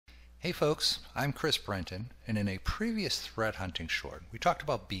Hey folks, I'm Brenton, and in a previous threat hunting short, we talked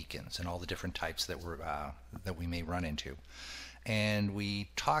about beacons and all the different types that we may run into. And we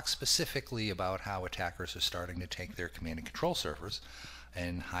talked specifically about how attackers are starting to take their command and control servers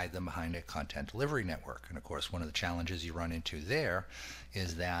and hide them behind a content delivery network. And of course, one of the challenges you run into there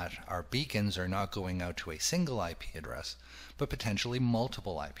is that our beacons are not going out to a single IP address, but potentially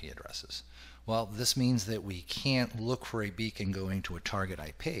multiple IP addresses. Well, this means that we can't look for a beacon going to a target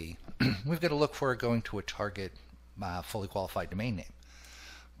IP. We've got to look for it going to a target fully qualified domain name.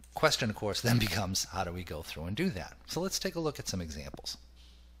 Question, of course, then becomes, how do we go through and do that? So let's take a look at some examples.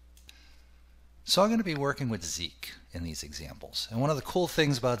 So I'm going to be working with Zeek in these examples. And one of the cool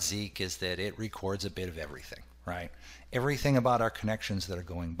things about Zeek is that it records a bit of everything, right? Everything about our connections that are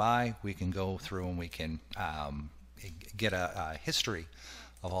going by, we can go through and we can get a history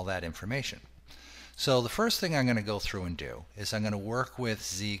of all that information. So the first thing I'm going to go through and do is I'm going to work with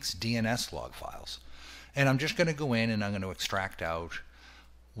Zeek's DNS log files. And I'm just going to go in and I'm going to extract out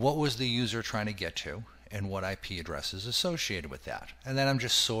what was the user trying to get to and what IP address is associated with that. And then I'm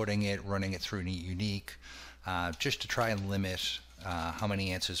just sorting it, running it through unique, just to try and limit how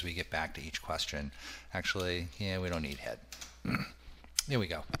many answers we get back to each question. Actually, yeah, we don't need head. There we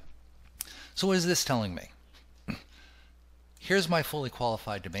go. So what is this telling me? Here's my fully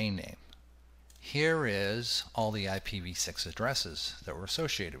qualified domain name. Here is all the IPv6 addresses that were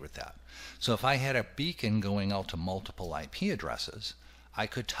associated with that. So if I had a beacon going out to multiple IP addresses, I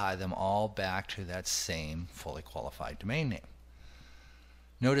could tie them all back to that same fully qualified domain name.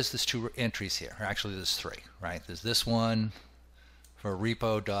 Notice there's two entries here, or actually there's three, right? There's this one for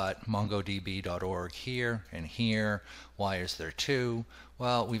repo.mongodb.org here and here. Why is there two?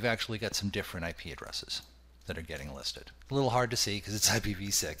 Well, we've actually got some different IP addresses that are getting listed. A little hard to see because it's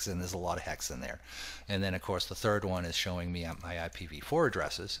IPv6 and there's a lot of hex in there. And then of course the third one is showing me my IPv4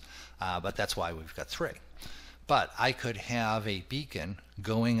 addresses, but that's why we've got three. But I could have a beacon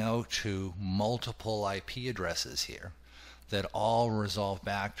going out to multiple IP addresses here that all resolve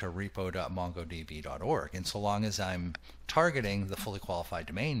back to repo.mongodb.org. And so long as I'm targeting the fully qualified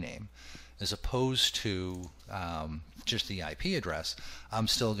domain name as opposed to just the IP address, I'm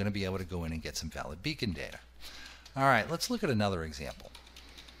still going to be able to go in and get some valid beacon data. All right, let's look at another example.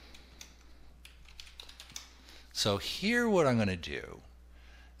 So here what I'm going to do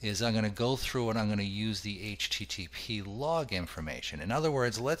is I'm going to go through and I'm going to use the HTTP log information. In other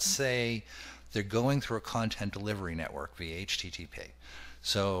words, let's say they're going through a content delivery network via HTTP.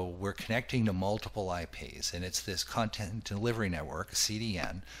 So we're connecting to multiple IPs, and it's this content delivery network, a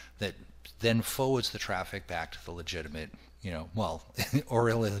CDN, that then forwards the traffic back to the legitimate, or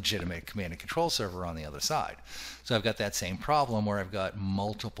illegitimate command and control server on the other side. So I've got that same problem where I've got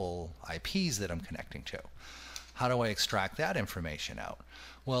multiple IPs that I'm connecting to. How do I extract that information out?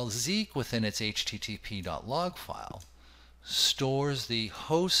 Well, Zeek within its http.log file stores the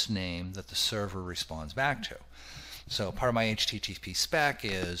host name that the server responds back to. So part of my HTTP spec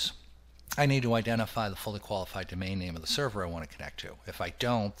is I need to identify the fully qualified domain name of the server I want to connect to. If I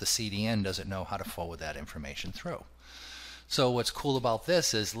don't, the CDN doesn't know how to forward that information through. So what's cool about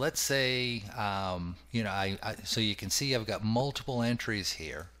this is, let's say, so you can see I've got multiple entries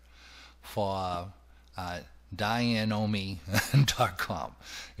here for DianeOmi.com,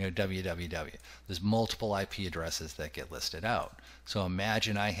 www. There's multiple IP addresses that get listed out. So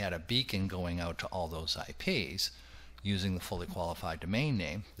imagine I had a beacon going out to all those IPs using the fully qualified domain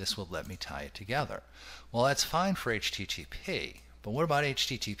name. This would let me tie it together. Well, that's fine for HTTP, but what about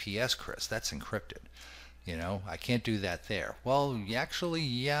HTTPS, Chris? That's encrypted. I can't do that there. Well, actually,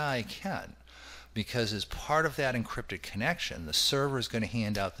 yeah, I can. Because as part of that encrypted connection, the server is going to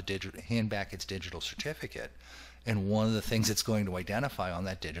hand back its digital certificate, and one of the things it's going to identify on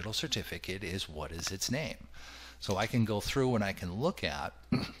that digital certificate is what is its name. So I can go through and I can look at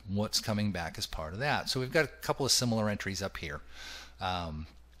what's coming back as part of that. So we've got a couple of similar entries up here.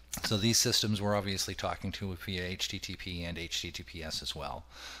 So these systems we're obviously talking to via HTTP and HTTPS as well,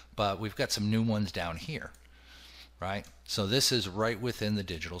 but we've got some new ones down here. Right? So this is right within the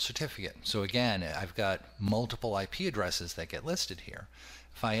digital certificate. So again, I've got multiple IP addresses that get listed here.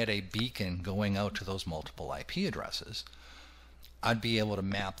 If I had a beacon going out to those multiple IP addresses, I'd be able to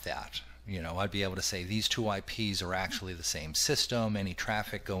map that. I'd be able to say these two IPs are actually the same system. Any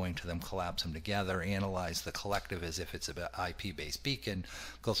traffic going to them, collapse them together, analyze the collective as if it's an IP-based beacon,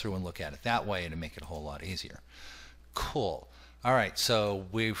 go through and look at it that way, and make it a whole lot easier. Cool. All right, so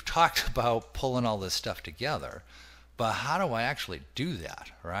we've talked about pulling all this stuff together. But how do I actually do that,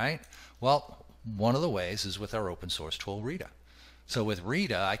 right? Well, one of the ways is with our open source tool, Rita. So with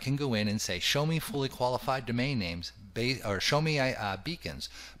Rita, I can go in and say, show me fully qualified domain names, or show me beacons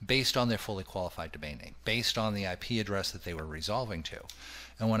based on their fully qualified domain name, based on the IP address that they were resolving to.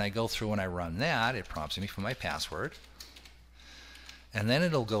 And when I go through and I run that, it prompts me for my password. And then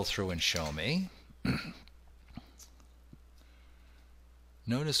it'll go through and show me.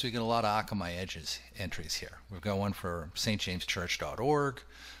 Notice we get a lot of Akamai Edges entries here. We've got one for stjameschurch.org.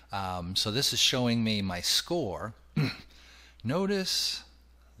 So this is showing me my score. Notice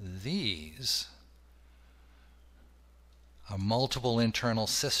these are multiple internal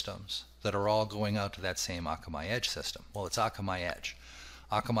systems that are all going out to that same Akamai Edge system. Well, it's Akamai Edge.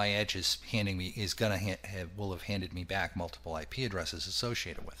 Akamai Edge is will have handed me back multiple IP addresses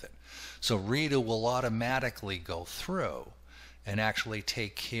associated with it. So Rita will automatically go through and actually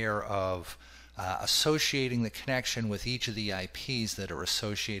take care of associating the connection with each of the IPs that are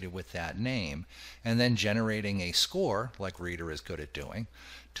associated with that name, and then generating a score, like Rita is good at doing,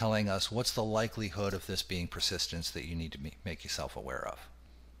 telling us what's the likelihood of this being persistence that you need to make yourself aware of.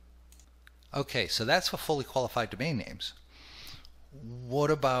 Okay, so that's for fully qualified domain names. What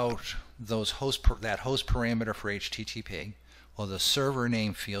about those that host parameter for HTTP, or the server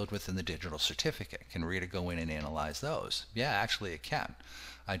name field within the digital certificate? Can Rita go in and analyze those? Yeah, actually it can.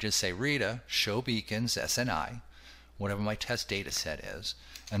 I just say, Rita, show beacons SNI, whatever my test data set is,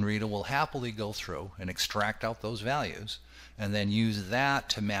 and Rita will happily go through and extract out those values and then use that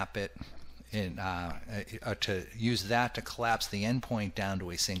to map it in, to collapse the endpoint down to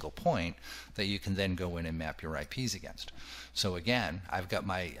a single point that you can then go in and map your IPs against. So again, I've got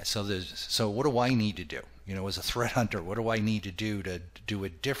my, so what do I need to do? You know, as a threat hunter, what do I need to do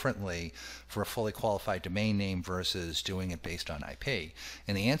it differently for a fully qualified domain name versus doing it based on IP?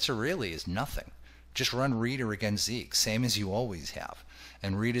 And the answer really is nothing. Just run Rita against Zeek, same as you always have.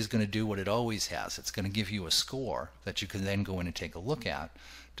 And Rita is going to do what it always has. It's going to give you a score that you can then go in and take a look at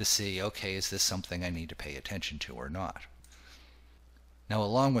to see, okay, is this something I need to pay attention to or not? Now,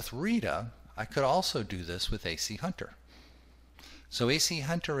 along with Rita, I could also do this with AC Hunter. So AC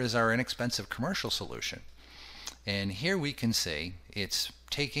Hunter is our inexpensive commercial solution. And here we can see it's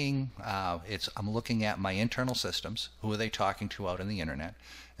taking, I'm looking at my internal systems. Who are they talking to out on the internet?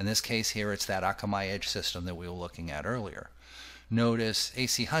 In this case here, it's that Akamai Edge system that we were looking at earlier. Notice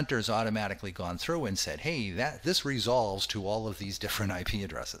AC Hunter's automatically gone through and said, hey, this resolves to all of these different IP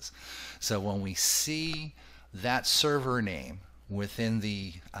addresses. So when we see that server name within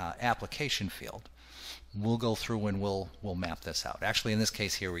the application field, we'll go through and we'll map this out. Actually, in this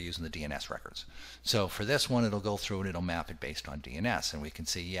case here, we're using the DNS records. So for this one, it'll go through and it'll map it based on DNS. And we can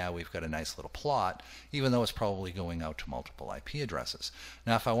see, yeah, we've got a nice little plot, even though it's probably going out to multiple IP addresses.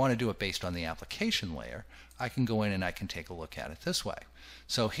 Now, if I want to do it based on the application layer, I can go in and I can take a look at it this way.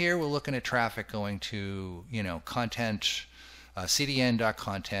 So here we're looking at traffic going to, you know, content,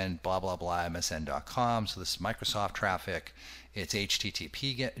 cdn.content, blah, blah, blah, msn.com. So this is Microsoft traffic. It's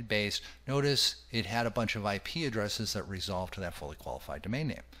HTTP based. Notice it had a bunch of IP addresses that resolved to that fully qualified domain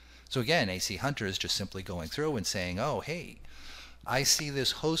name. So again, AC Hunter is just simply going through and saying, oh, hey, I see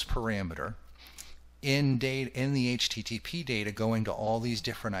this host parameter in the HTTP data going to all these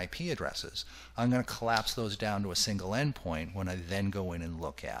different IP addresses. I'm going to collapse those down to a single endpoint when I then go in and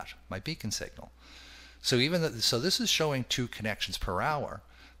look at my beacon signal. So so this is showing 2 connections per hour.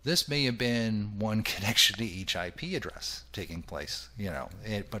 This may have been 1 connection to each IP address taking place, you know,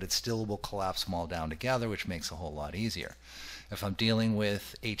 but it still will collapse them all down together, which makes it a whole lot easier. If I'm dealing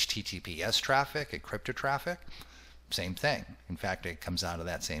with HTTPS traffic, encrypted traffic, same thing. In fact, it comes out of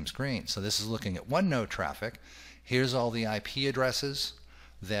that same screen. So this is looking at one node traffic. Here's all the IP addresses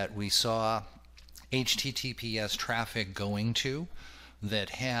that we saw HTTPS traffic going to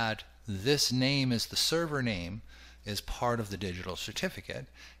that had this name as the server name is part of the digital certificate,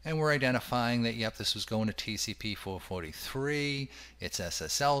 and we're identifying that, yep, this was going to TCP 443, it's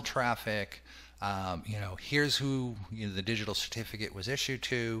SSL traffic, you know, here's who the digital certificate was issued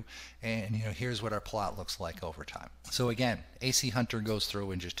to, and here's what our plot looks like over time. So again, AC Hunter goes through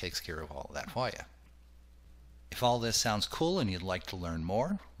and just takes care of all of that for you. If all this sounds cool and you'd like to learn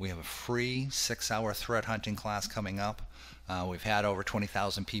more, we have a free 6-hour threat hunting class coming up. We've had over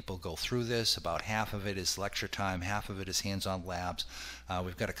 20,000 people go through this. About half of it is lecture time, half of it is hands-on labs.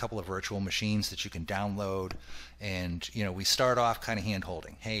 We've got a couple of virtual machines that you can download, and we start off kind of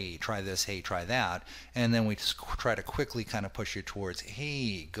hand-holding. Hey, try this, hey, try that, and then we try to quickly kind of push you towards,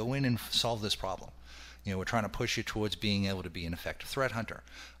 hey, go in and solve this problem. We're trying to push you towards being able to be an effective threat hunter.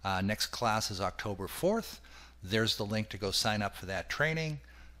 Next class is October 4th. There's the link to go sign up for that training.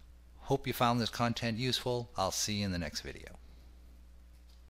 Hope you found this content useful. I'll see you in the next video.